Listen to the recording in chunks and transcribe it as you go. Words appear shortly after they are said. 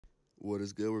What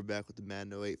is good? We're back with the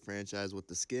Madden 08 franchise with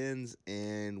the Skins,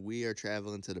 and we are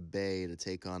traveling to the Bay to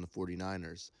take on the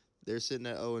 49ers. They're sitting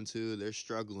at 0-2. They're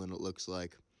struggling, it looks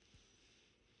like.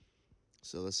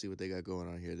 So let's see what they got going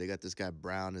on here. They got this guy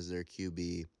Brown as their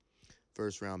QB.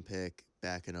 First-round pick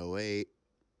back in 08.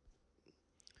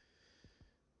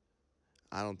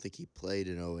 I don't think he played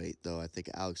in 08, though. I think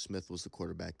Alex Smith was the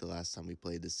quarterback the last time we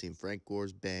played this team. Frank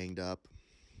Gore's banged up.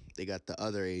 They got the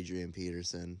other Adrian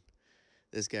Peterson.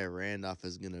 This guy Randolph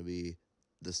is going to be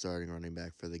the starting running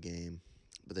back for the game.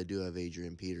 But they do have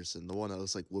Adrian Peterson, the one that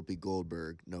looks like Whoopi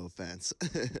Goldberg, no offense.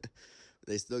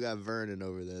 They still got Vernon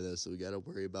over there, though, so we got to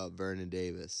worry about Vernon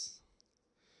Davis.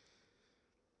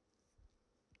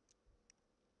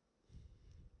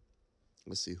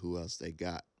 Let's see who else they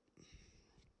got.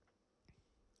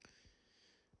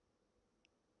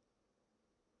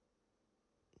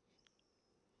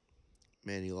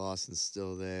 Manny Lawson's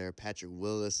still there. Patrick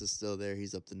Willis is still there.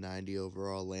 He's up to 90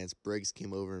 overall. Lance Briggs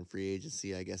came over in free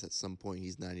agency. I guess at some point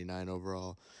he's 99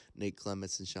 overall. Nate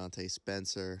Clements and Shante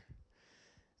Spencer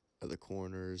are the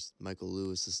corners. Michael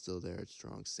Lewis is still there at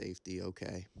strong safety.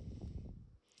 Okay.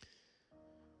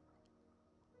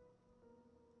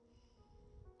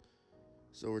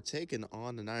 So we're taking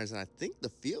on the Niners, and I think the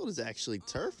field is actually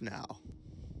turf now.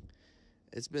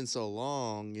 It's been so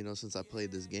long, since I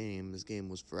played this game. This game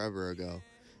was forever ago.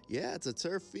 Yeah, it's a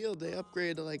turf field. They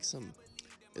upgraded to like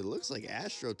it looks like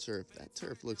AstroTurf. That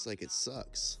turf looks like it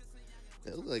sucks.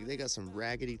 They look like they got some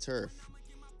raggedy turf.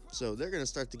 So they're going to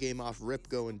start the game off rip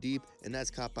going deep, and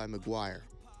that's caught by McGuire.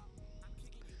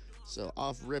 So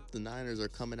off rip, the Niners are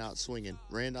coming out swinging.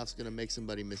 Randolph's going to make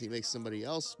somebody miss. He makes somebody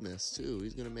else miss, too.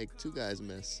 He's going to make two guys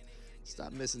miss.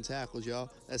 Stop missing tackles, y'all.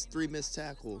 That's 3 missed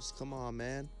tackles. Come on,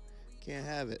 man. Can't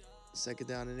have it. 2nd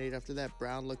down and 8 after that.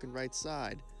 Brown looking right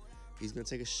side. He's going to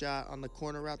take a shot on the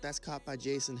corner route. That's caught by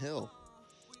Jason Hill.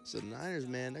 So the Niners,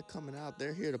 man, they're coming out.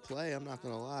 They're here to play. I'm not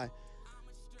going to lie.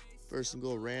 1st and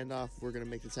goal, Randolph. We're going to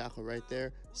make the tackle right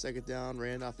there. 2nd down,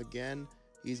 Randolph again.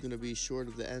 He's going to be short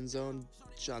of the end zone.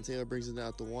 Sean Taylor brings it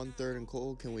out to 1. 3rd and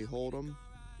goal. Can we hold him?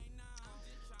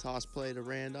 Toss play to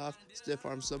Randolph. Stiff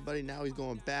arm somebody. Now he's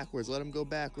going backwards. Let him go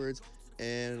backwards.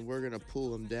 And we're going to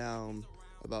pull him down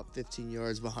about 15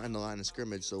 yards behind the line of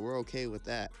scrimmage, so we're okay with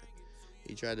that.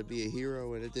 He tried to be a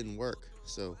hero, and it didn't work,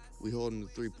 so we hold him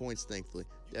to 3 points, thankfully.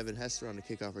 Devin Hester on the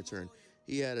kickoff return.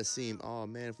 He had a seam. Oh,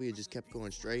 man, if we had just kept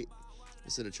going straight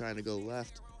instead of trying to go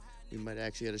left, we might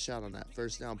actually had a shot on that.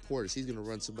 1st down, Portis. He's going to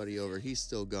run somebody over. He's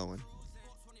still going.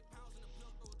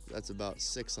 That's about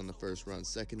 6 on the first run.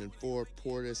 2nd and 4,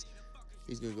 Portis.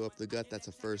 He's going to go up the gut. That's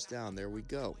a 1st down. There we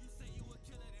go.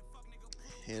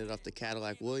 Handed off to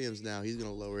Cadillac Williams now. He's going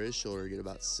to lower his shoulder, get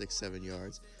about 6-7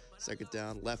 yards. 2nd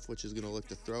down, Leftwich is going to look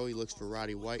to throw. He looks for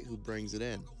Roddy White, who brings it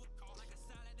in.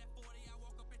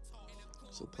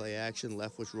 So play action.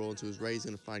 Leftwich rolling to his right. He's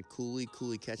going to find Cooley.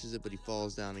 Cooley catches it, but he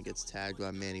falls down and gets tagged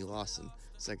by Manny Lawson.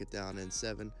 2nd down and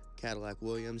 7. Cadillac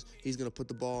Williams. He's going to put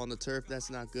the ball on the turf. That's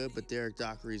not good, but Derek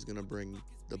Dockery is going to bring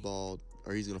the ball,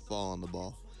 or he's going to fall on the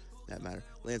ball. That matter.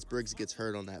 Lance Briggs gets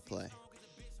hurt on that play.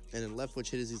 And then Leftwich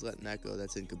hit as he's letting that go.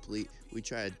 That's incomplete. We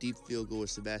try a deep field goal with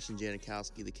Sebastian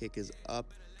Janikowski. The kick is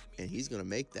up, and he's going to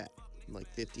make that. Like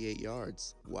 58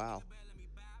 yards. Wow.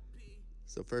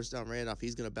 So 1st down, Randolph.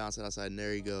 He's going to bounce it outside, and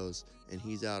there he goes. And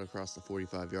he's out across the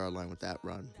 45-yard line with that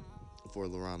run before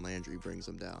LaRon Landry brings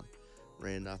him down.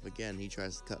 Randolph again. He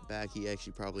tries to cut back. He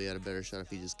actually probably had a better shot if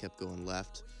he just kept going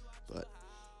left. But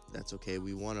that's okay.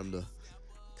 We want him to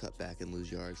cut back and lose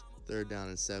yards. 3rd down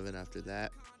and 7 after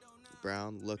that.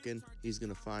 Brown looking. He's going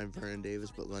to find Vernon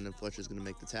Davis, but London Fletcher's going to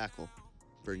make the tackle.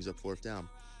 Brings up 4th down.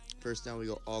 1st down, we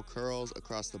go all curls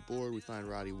across the board. We find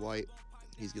Roddy White.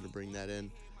 He's going to bring that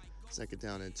in. 2nd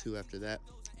down and 2 after that.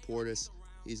 Portis,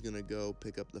 he's going to go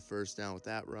pick up the 1st down with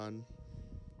that run.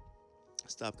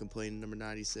 Stop complaining, number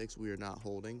 96. We are not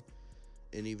holding.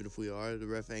 And even if we are, the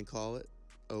ref ain't call it.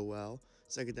 Oh, well.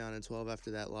 2nd down and 12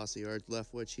 after that. Loss of yards.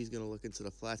 Leftwich, he's going to look into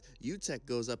the flats. UTEC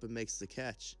goes up and makes the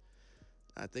catch.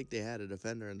 I think they had a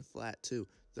defender in the flat, too.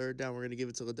 3rd down, we're going to give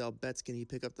it to Liddell Betts. Can he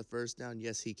pick up the 1st down?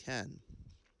 Yes, he can.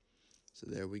 So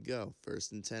there we go.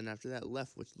 1st and 10 after that.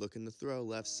 Leftwich looking to throw.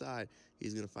 Left side.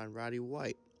 He's going to find Roddy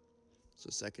White. So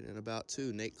 2nd and about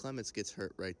 2. Nate Clements gets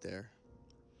hurt right there.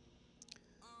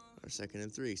 Or 2nd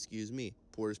and 3, excuse me.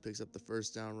 Portis picks up the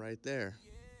 1st down right there.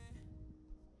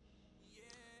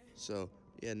 So,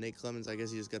 yeah, Nate Clements, I guess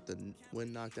he just got the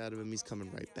wind knocked out of him. He's coming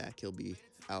right back. He'll be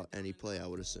out any play, I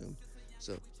would assume.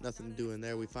 So nothing to do in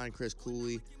there. We find Chris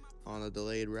Cooley on a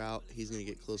delayed route. He's going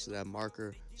to get close to that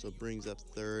marker. So it brings up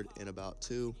 3rd and about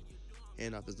 2.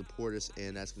 Handoff is to Portis,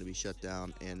 and that's going to be shut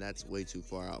down, and that's way too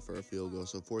far out for a field goal.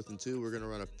 So 4th and 2, we're going to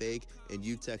run a fake, and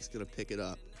UTEC's going to pick it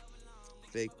up.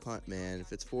 Fake punt, man.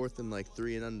 If it's 4th and like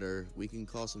 3 and under, we can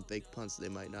call some fake punts. They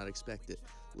might not expect it.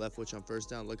 Leftwich on 1st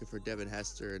down, looking for Devin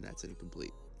Hester, and that's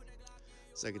incomplete.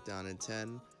 2nd down and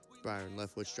 10. Byron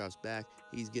Leftwich drops back.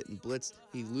 He's getting blitzed.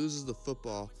 He loses the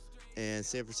football, and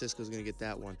San Francisco's going to get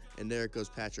that one. And there it goes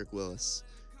Patrick Willis.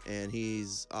 And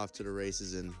he's off to the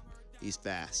races, and he's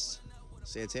fast.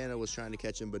 Santana was trying to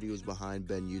catch him, but he was behind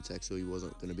Ben Utech, so he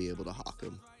wasn't going to be able to hawk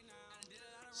him.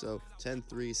 So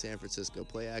 10-3 San Francisco.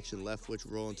 Play action,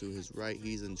 Leftwich rolling to his right.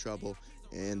 He's in trouble,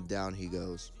 and down he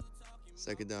goes.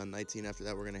 2nd down, 19. After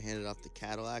that, we're going to hand it off to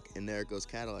Cadillac, and there it goes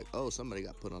Cadillac. Oh, somebody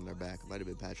got put on their back. It might have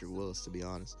been Patrick Willis, to be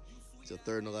honest. So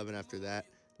 3rd and 11 after that.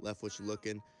 Leftwich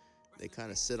looking. They kind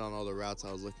of sit on all the routes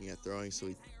I was looking at throwing, so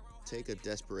we take a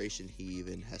desperation heave,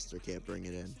 and Hester can't bring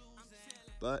it in.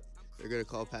 But they're going to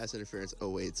call pass interference. Oh,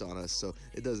 wait, it's on us, so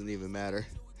it doesn't even matter.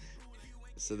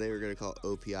 So they were going to call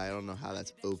OPI. I don't know how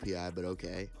that's OPI, but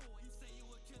okay.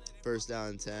 1st down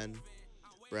and 10.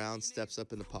 Brown steps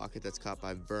up in the pocket. That's caught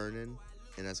by Vernon,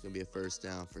 and that's going to be a 1st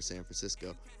down for San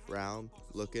Francisco. Brown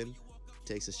looking,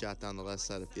 takes a shot down the left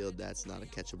side of the field. That's not a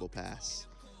catchable pass.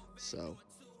 So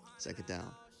 2nd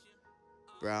down.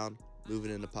 Brown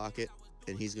moving in the pocket,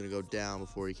 and he's going to go down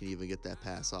before he can even get that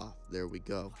pass off. There we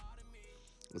go.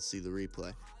 Let's see the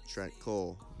replay. Trent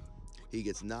Cole. He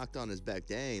gets knocked on his back.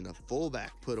 Dang, the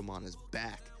fullback put him on his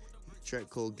back. Trent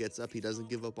Cole gets up. He doesn't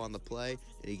give up on the play,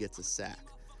 and he gets a sack.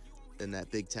 And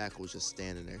that big tackle was just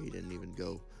standing there. He didn't even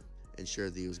go ensure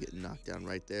that he was getting knocked down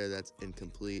right there. That's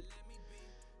incomplete.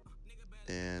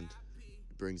 And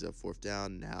brings up 4th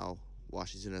down. Now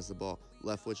Washington has the ball.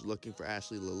 Leftwich looking for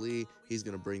Ashley Lally. He's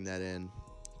going to bring that in.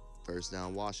 1st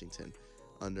down, Washington.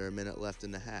 Under a minute left in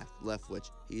the half.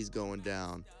 Leftwich, he's going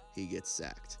down. He gets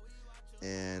sacked.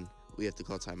 And we have to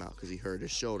call timeout because he hurt his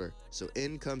shoulder. So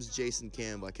in comes Jason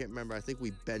Campbell. I can't remember. I think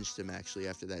we benched him actually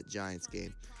after that Giants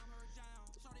game.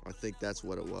 I think that's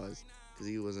what it was because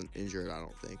he wasn't injured, I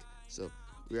don't think. So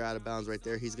we're out of bounds right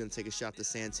there. He's going to take a shot to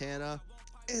Santana.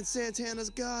 And Santana's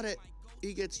got it.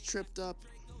 He gets tripped up.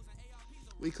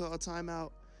 We call a timeout.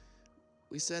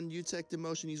 We send UTEC to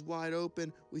motion. He's wide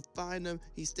open. We find him.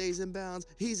 He stays in bounds.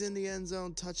 He's in the end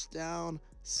zone. Touchdown,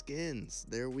 Skins.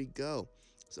 There we go.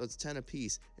 So it's 10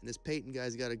 apiece. And this Peyton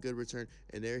guy's got a good return.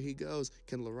 And there he goes.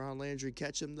 Can LaRon Landry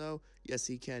catch him, though? Yes,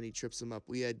 he can. He trips him up.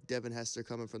 We had Devin Hester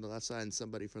coming from the left side and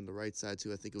somebody from the right side,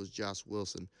 too. I think it was Josh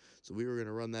Wilson. So we were going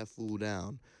to run that fool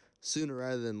down. Sooner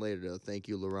rather than later, though. Thank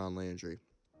you, LaRon Landry.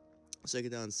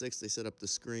 2nd down, 6. They set up the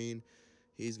screen.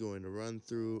 He's going to run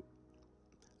through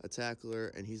a tackler,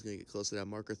 and he's going to get close to that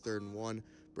marker. 3rd and 1.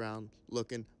 Brown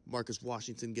looking. Marcus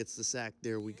Washington gets the sack.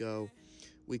 There we go.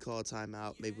 We call a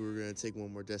timeout. Maybe we're going to take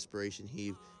one more desperation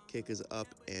heave. Kick is up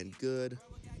and good.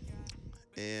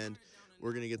 And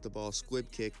we're going to get the ball. Squib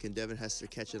kick. Can Devin Hester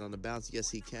catch it on the bounce? Yes,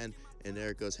 he can. And there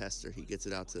it goes Hester. He gets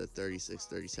it out to the 36,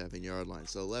 37-yard line.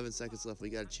 So 11 seconds left. We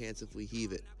got a chance if we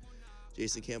heave it.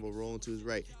 Jason Campbell rolling to his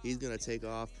right. He's going to take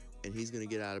off, and he's going to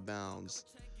get out of bounds.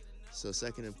 So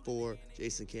 2nd and 4.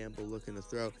 Jason Campbell looking to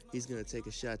throw. He's going to take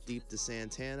a shot deep to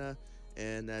Santana,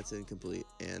 and that's incomplete.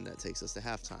 And that takes us to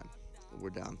halftime. We're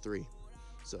down 3.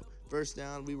 So 1st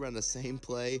down, we run the same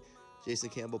play. Jason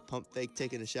Campbell pump fake,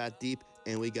 taking a shot deep,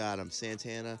 and we got him.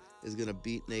 Santana is going to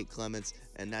beat Nate Clements,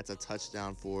 and that's a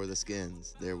touchdown for the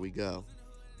Skins. There we go.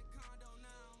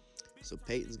 So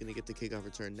Peyton's going to get the kickoff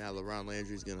return now. LaRon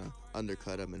Landry's going to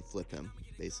undercut him and flip him,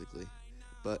 basically.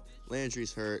 But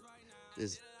Landry's hurt.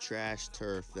 This trash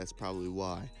turf, that's probably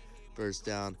why. 1st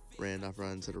down, Randolph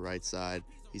runs to the right side.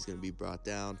 He's going to be brought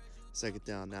down. 2nd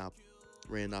down now.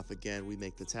 Randolph again. We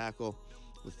make the tackle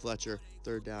with Fletcher.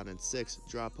 3rd down and 6.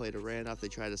 Draw play to Randolph. They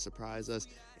try to surprise us,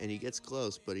 and he gets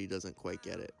close, but he doesn't quite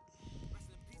get it.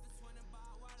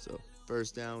 So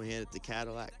 1st down, we hand it to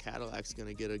Cadillac. Cadillac's going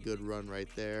to get a good run right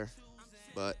there,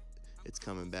 but it's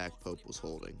coming back. Pope was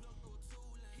holding.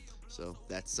 So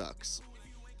that sucks.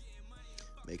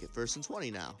 Make it 1st and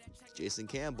 20 now. Jason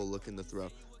Campbell looking to throw.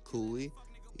 Cooley,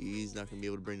 he's not going to be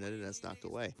able to bring that in. That's knocked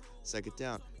away. 2nd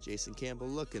down. Jason Campbell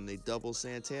looking. They double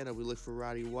Santana. We look for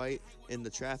Roddy White in the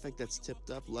traffic. That's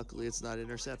tipped up. Luckily, it's not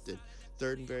intercepted.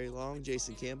 3rd and very long.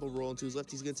 Jason Campbell rolling to his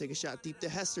left. He's going to take a shot deep to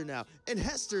Hester now. And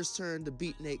Hester's turn to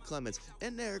beat Nate Clements.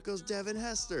 And there it goes Devin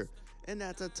Hester. And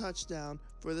that's a touchdown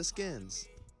for the Skins.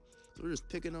 So we're just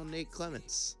picking on Nate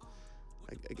Clements.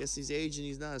 I guess he's aging.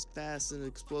 He's not as fast and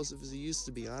explosive as he used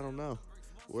to be. I don't know.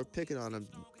 We're picking on him.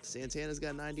 Santana's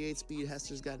got 98 speed.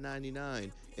 Hester's got 99.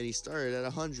 And he started at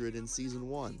 100 in Season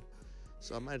 1.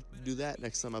 So I might do that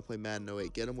next time I play Madden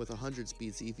 08. Get him with 100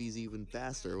 speed, see if he's even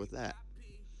faster with that.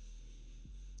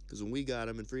 Because when we got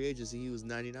him in free agency, he was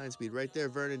 99 speed. Right there,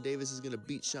 Vernon Davis is going to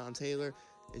beat Sean Taylor,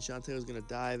 and Sean Taylor's going to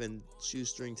dive and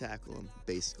shoestring tackle him,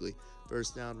 basically.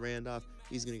 First down, Randolph.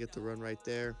 He's going to get the run right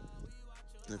there.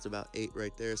 That's about 8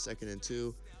 right there, 2nd and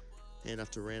 2. Hand off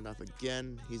to Randolph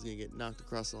again. He's going to get knocked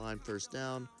across the line, first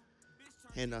down.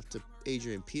 Hand off to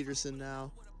Adrian Peterson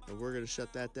now, and we're going to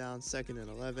shut that down. 2nd and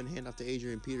 11. Hand off to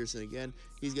Adrian Peterson again.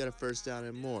 He's got a first down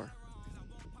and more.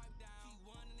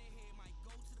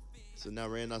 So now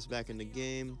Randolph's back in the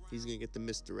game. He's going to get the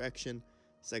misdirection.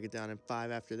 2nd down and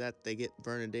 5 after that. They get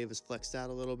Vernon Davis flexed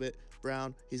out a little bit.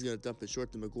 Brown, he's going to dump it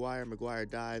short to McGuire. McGuire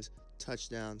dives.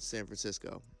 Touchdown, San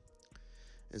Francisco.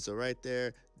 And so right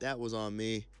there, that was on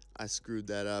me. I screwed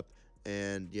that up.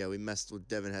 And, yeah, we messed with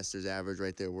Devin Hester's average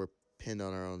right there. We're pinned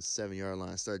on our own 7-yard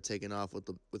line. Started taking off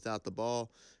without the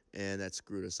ball, and that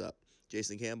screwed us up.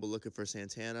 Jason Campbell looking for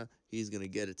Santana. He's going to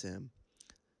get it to him.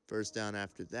 First down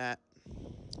after that.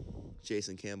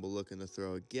 Jason Campbell looking to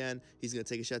throw again. He's going to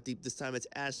take a shot deep. This time it's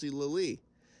Ashley Lilly.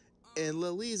 And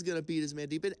Lilly's going to beat his man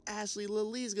deep. And Ashley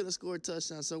Lilly's going to score a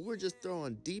touchdown. So we're just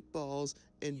throwing deep balls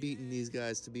and beating these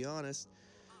guys, to be honest.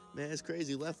 Man, it's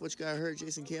crazy. Leftwich got hurt.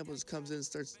 Jason Campbell just comes in and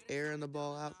starts airing the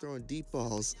ball out, throwing deep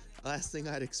balls. Last thing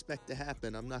I'd expect to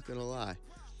happen, I'm not going to lie.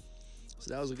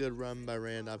 So that was a good run by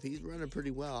Randolph. He's running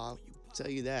pretty well, I'll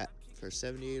tell you that. For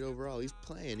 78 overall, he's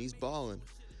playing. He's balling.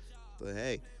 But,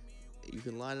 hey, you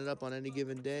can line it up on any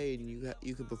given day, and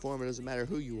you can perform. It doesn't matter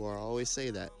who you are. I always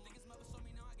say that.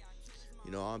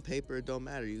 You know, on paper, it don't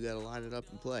matter. You got to line it up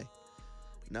and play.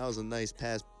 And that was a nice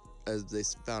pass as they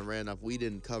found Randolph. We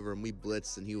didn't cover him. We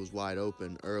blitzed, and he was wide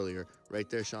open earlier. Right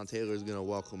there, Sean Taylor is going to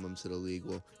welcome him to the league.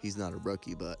 Well, he's not a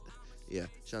rookie, but, yeah,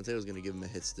 Sean Taylor's going to give him a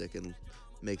hit stick and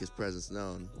make his presence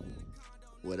known,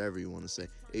 whatever you want to say.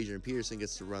 Adrian Peterson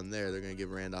gets to run there. They're going to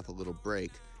give Randolph a little break.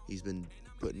 He's been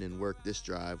putting in work this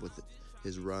drive with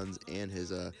his runs and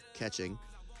his catching.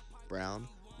 Brown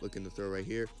looking to throw right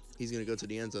here. He's going to go to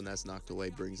the end zone. That's knocked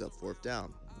away, brings up 4th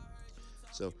down.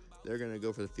 So they're going to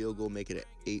go for the field goal, make it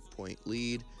an 8-point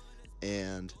lead.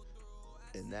 And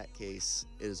in that case,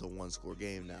 it is a 1-score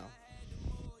game now.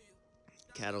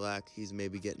 Cadillac, he's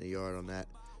maybe getting a yard on that.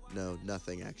 No,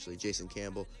 nothing actually. Jason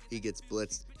Campbell, he gets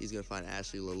blitzed. He's going to find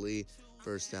Ashley Lilly.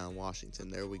 First down, Washington.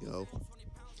 There we go.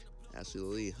 Ashley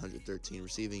Lilly, 113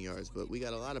 receiving yards. But we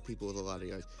got a lot of people with a lot of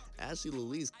yards. Ashley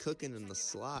Lilly's cooking in the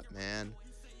slot, man.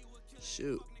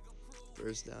 Shoot.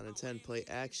 First down and 10, play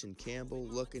action. Campbell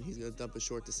looking. He's going to dump it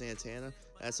short to Santana.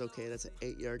 That's okay. That's an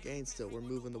 8-yard gain still. We're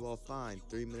moving the ball fine.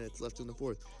 3 minutes left in the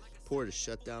 4th. Portis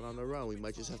shut down on the run. We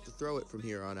might just have to throw it from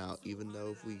here on out, even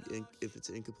though if it's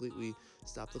incomplete, we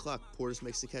stop the clock. Portis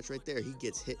makes the catch right there. He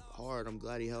gets hit hard. I'm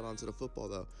glad he held on to the football,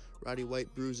 though. Roddy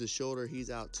White bruised his shoulder. He's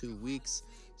out 2 weeks,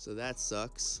 so that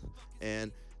sucks.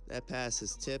 And that pass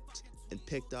is tipped and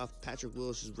picked off. Patrick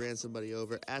Willis just ran somebody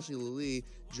over. Ashley Lilly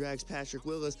drags Patrick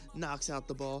Willis, knocks out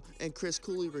the ball, and Chris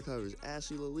Cooley recovers.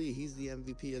 Ashley Lilly, he's the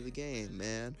MVP of the game,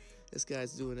 man. This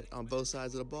guy's doing it on both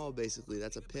sides of the ball, basically.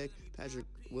 That's a pick. Patrick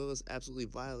Willis absolutely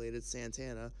violated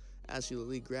Santana. Ashley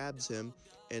Lilly grabs him,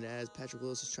 and as Patrick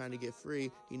Willis is trying to get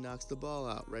free, he knocks the ball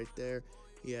out right there.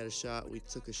 He had a shot. We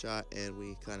took a shot, and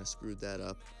we kind of screwed that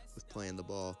up with playing the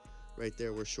ball. Right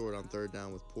there, we're short on 3rd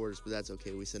down with Portis, but that's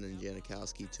okay. We send in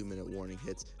Janikowski, 2-minute warning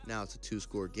hits. Now it's a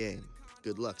 2-score game.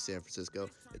 Good luck, San Francisco.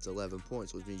 It's 11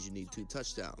 points, which means you need 2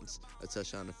 touchdowns. A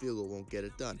touchdown and a field goal won't get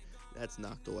it done. That's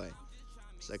knocked away.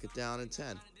 2nd down and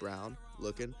 10. Brown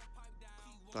looking.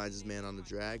 Finds his man on the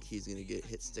drag. He's going to get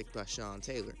hit stick by Sean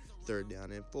Taylor. 3rd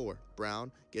down and 4.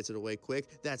 Brown gets it away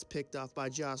quick. That's picked off by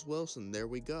Josh Wilson. There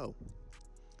we go.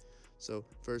 So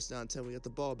 1st down 10, we got the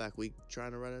ball back. We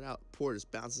trying to run it out. Portis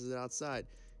bounces it outside.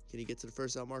 Can he get to the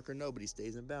 1st down marker? No, but he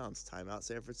stays in bounds. Timeout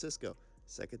San Francisco.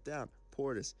 2nd down.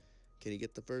 Portis. Can he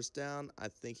get the 1st down? I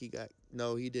think he got...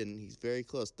 No, he didn't. He's very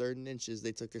close. 3rd and inches.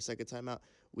 They took their 2nd timeout.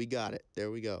 We got it.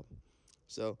 There we go.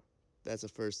 So that's a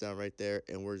 1st down right there,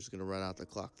 and we're just going to run out the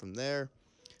clock from there.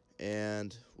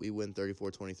 And we win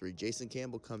 34-23. Jason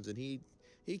Campbell comes in.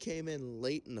 He came in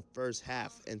late in the 1st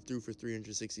half and threw for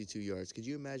 362 yards. Could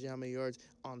you imagine how many yards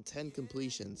on 10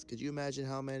 completions? Could you imagine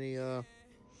how many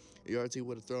yards he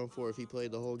would have thrown for if he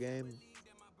played the whole game?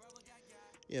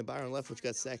 Yeah, Byron Leftwich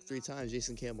got sacked 3 times.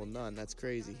 Jason Campbell, none. That's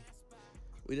crazy.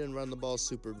 We didn't run the ball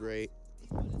super great.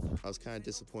 I was kind of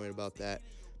disappointed about that.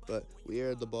 But we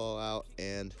aired the ball out,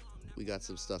 and we got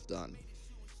some stuff done.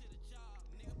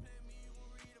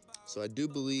 So I do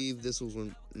believe this was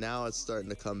when, now it's starting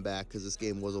to come back because this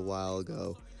game was a while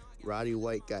ago. Roddy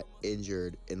White got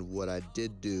injured, and what I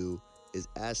did do is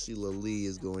Ashley Lilly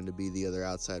is going to be the other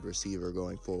outside receiver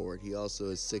going forward. He also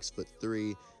is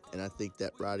 6'3", and I think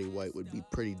that Roddy White would be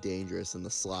pretty dangerous in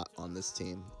the slot on this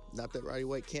team. Not that Roddy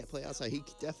White can't play outside. He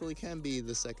definitely can be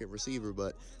the second receiver,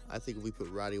 but I think if we put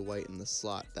Roddy White in the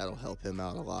slot, that'll help him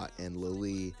out a lot, and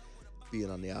Lily being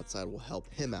on the outside will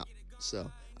help him out. So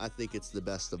I think it's the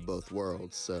best of both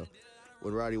worlds. So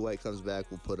when Roddy White comes back,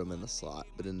 we'll put him in the slot.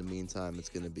 But in the meantime, it's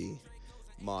going to be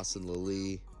Moss and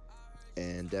Lily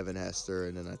and Devin Hester,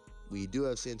 and then we do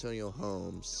have Santonio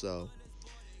Holmes, so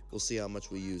we'll see how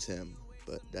much we use him.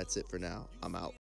 But that's it for now. I'm out.